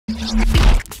We've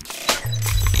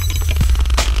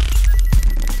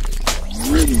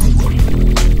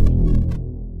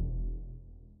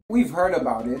heard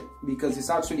about it because it's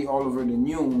actually all over the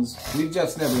news. We've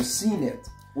just never seen it.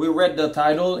 We read the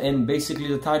title and basically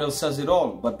the title says it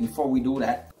all. But before we do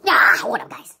that... What up,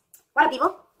 guys? What up,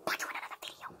 people? Back to another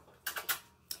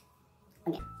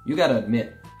video. You gotta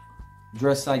admit,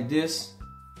 dressed like this,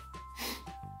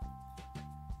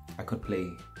 I could play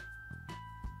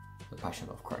the Passion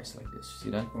of Christ like this. See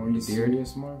that? Are you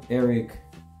serious, Mark? Eric.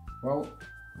 Well,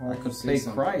 I could play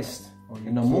Christ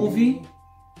in a movie.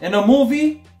 In a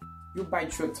movie? You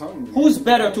bite your tongue. Who's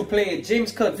better to play it?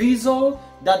 James Caviezel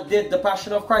that did the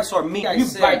Passion of Christ or me? You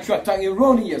bite your tongue.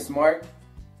 Erroneous, Mark.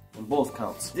 On both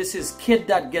counts. This is kid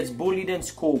that gets bullied in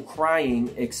school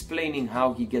crying, explaining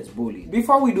how he gets bullied.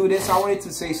 Before we do this, I wanted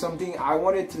to say something. I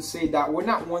wanted to say that we're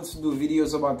not ones to do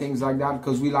videos about things like that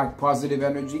because we like positive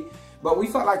energy. But we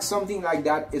felt like something like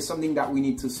that is something that we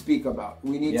need to speak about.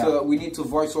 We need to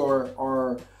voice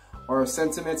our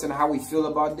sentiments and how we feel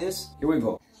about this. Here we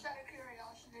go.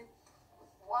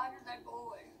 Why do they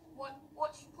bully?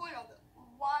 What's the point of it?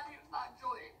 Why do I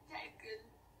enjoy it? Taking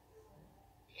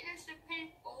innocent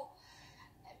people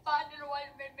and finding a way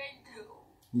to be mean to them.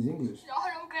 He's English. It's not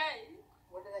okay.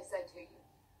 What do they say to you?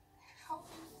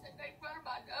 They make fun of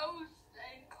my nose.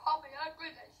 They call me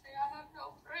ugly. They say I have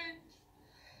no friends.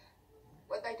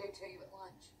 What'd they do to you at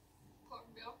lunch? Put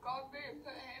milk on me and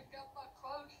put a hand down my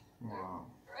clothes. Wow.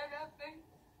 Right at me.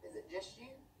 Is it just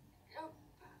you? Yep.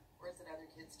 Or is it other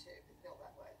kids too that feel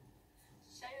that way?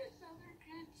 Say it's other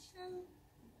kids too.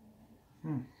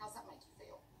 How's that make you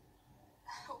feel?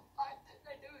 I don't like that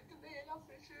they do it to me, and I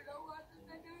for sure don't like that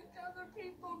they do it to other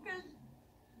people because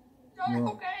it's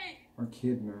not okay. Our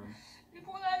kid, man.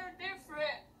 People that are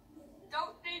different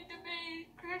don't need to be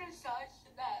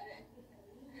criticized about it.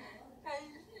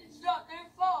 Because it's not their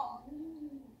fault.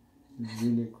 He's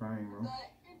really crying, bro.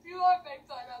 But if you are made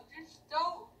fun of, just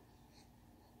don't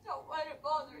let it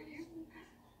bother you.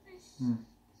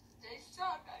 They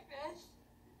suck, I guess.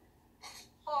 It's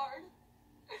hard.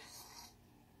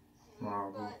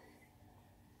 Wow, bro. But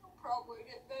it'll probably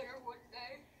get better one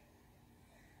day.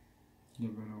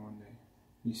 Get better one day.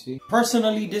 You see?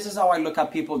 Personally, this is how I look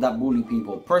at people that bully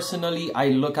people. Personally, I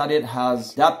look at it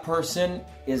as that person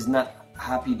is not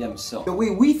happy themselves. The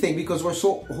way we think, because we're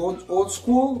so old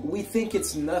school, we think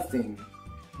it's nothing.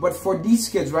 But for these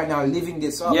kids right now living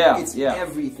this up, it's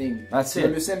everything. That's you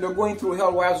understand? They're going through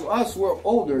hell, whereas us, we're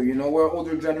older, you know, we're an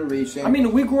older generation. I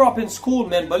mean, we grew up in school,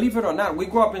 man, believe it or not. We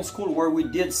grew up in school where we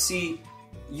did see,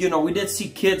 you know, we did see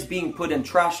kids being put in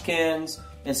trash cans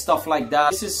and stuff like that.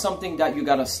 This is something that you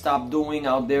gotta stop doing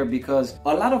out there because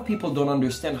a lot of people don't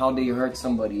understand how they hurt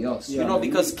somebody else. You know,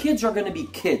 because kids are gonna be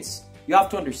kids. You have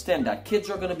to understand that. Kids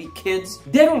are gonna be kids.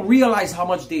 They don't realize how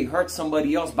much they hurt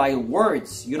somebody else by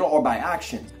words, you know, or by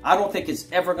actions. I don't think it's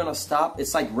ever gonna stop.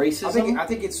 It's like racism. I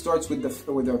think it starts with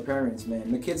their parents,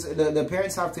 man. The kids, the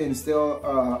parents have to instill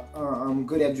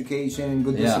good education,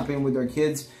 good discipline with their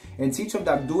kids, and teach them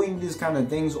that doing these kind of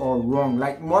things are wrong.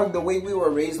 Like Mark, the way we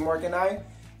were raised, Mark and I,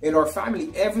 in our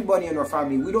family, everybody in our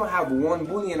family, we don't have one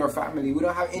bully in our family. We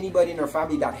don't have anybody in our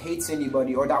family that hates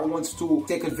anybody or that wants to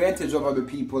take advantage of other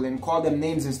people and call them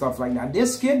names and stuff like that.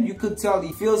 This kid, you could tell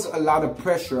he feels a lot of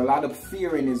pressure, a lot of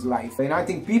fear in his life. And I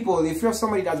think people, if you're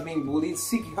somebody that's being bullied,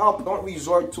 seek help. Don't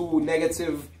resort to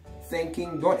negative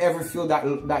thinking. Don't ever feel that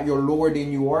you're lower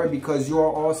than you are, because you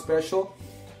are all special.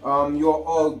 You're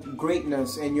all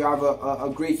greatness and you have a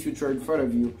great future in front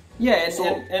of you. Yeah,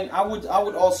 and I would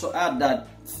also add that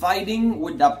fighting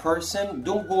with that person,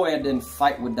 don't go ahead and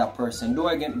fight with that person.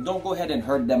 Don't go ahead and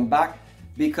hurt them back,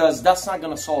 because that's not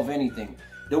gonna solve anything.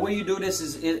 The way you do this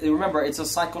is, remember, it's a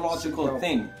psychological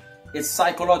thing. It's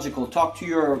psychological. Talk to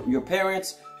your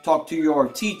parents, talk to your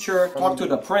teacher, talk to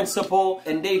the principal,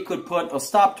 and they could put a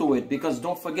stop to it, because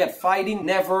don't forget, fighting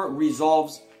never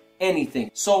resolves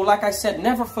anything. So like I said,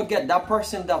 never forget that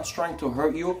person that's trying to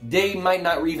hurt you, they might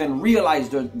not even realize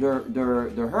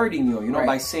they're hurting you, you know,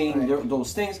 by saying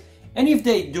those things. And if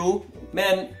they do,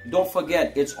 man, don't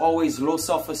forget, it's always low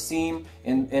self-esteem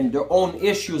and their own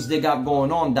issues they got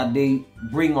going on that they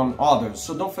bring on others.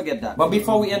 So don't forget that. But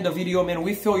before we end the video, man,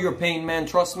 we feel your pain, man.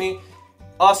 Trust me.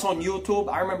 Us on YouTube,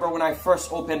 I remember when I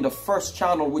first opened the first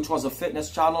channel, which was a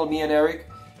fitness channel, me and Eric.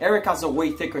 Eric has a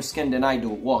way thicker skin than I do.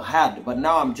 Well, had. But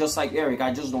now I'm just like Eric.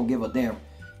 I just don't give a damn.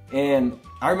 And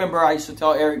I remember I used to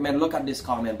tell Eric, man, look at this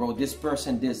comment, bro. This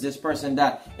person this person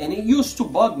that. And it used to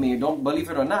bug me, don't believe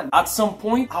it or not. At some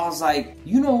point, I was like,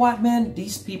 you know what, man?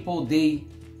 These people,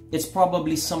 it's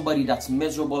probably somebody that's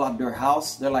miserable at their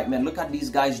house. They're like, man, look at these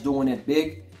guys doing it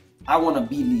big. I want to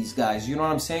be these guys. You know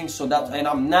what I'm saying? So that, and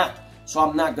I'm not. So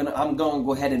I'm gonna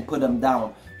go ahead and put them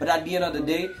down. But at the end of the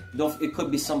day, it could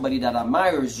be somebody that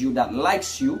admires you, that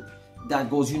likes you, that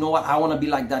goes, you know what, I want to be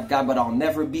like that guy, but I'll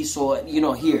never be. So, you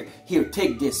know, here,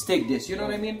 take this. You know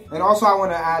what I mean? And also I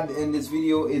want to add in this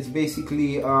video, it's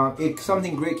basically,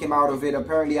 something great came out of it.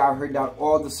 Apparently I heard that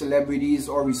all the celebrities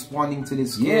are responding to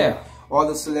this kid. Yeah. All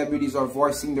the celebrities are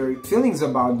voicing their feelings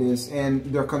about this, and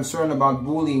they're concerned about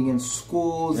bullying in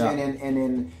schools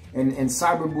and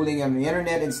cyberbullying on the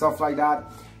internet and stuff like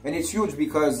that. And it's huge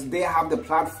because they have the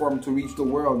platform to reach the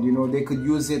world. You know, they could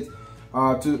use it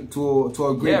to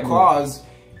a great cause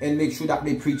and make sure that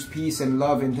they preach peace and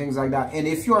love and things like that. And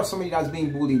if you are somebody that's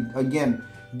being bullied, again,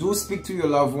 do speak to your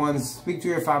loved ones, speak to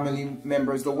your family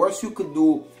members. The worst you could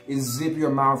do is zip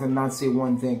your mouth and not say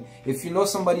one thing. If you know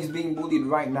somebody's being bullied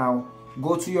right now,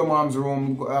 go to your mom's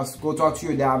room, go talk to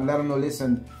your dad, let them know,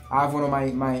 listen, I have one of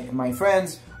my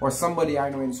friends or somebody I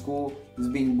know in school is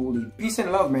being bullied. Peace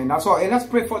and love, man. That's all. And let's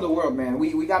pray for the world, man.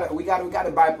 We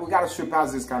gotta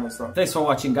surpass this kind of stuff. Thanks for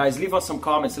watching, guys. Leave us some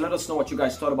comments. Let us know what you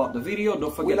guys thought about the video.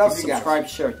 Don't forget to subscribe,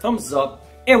 share, thumbs up,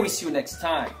 and we see you next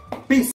time. Peace.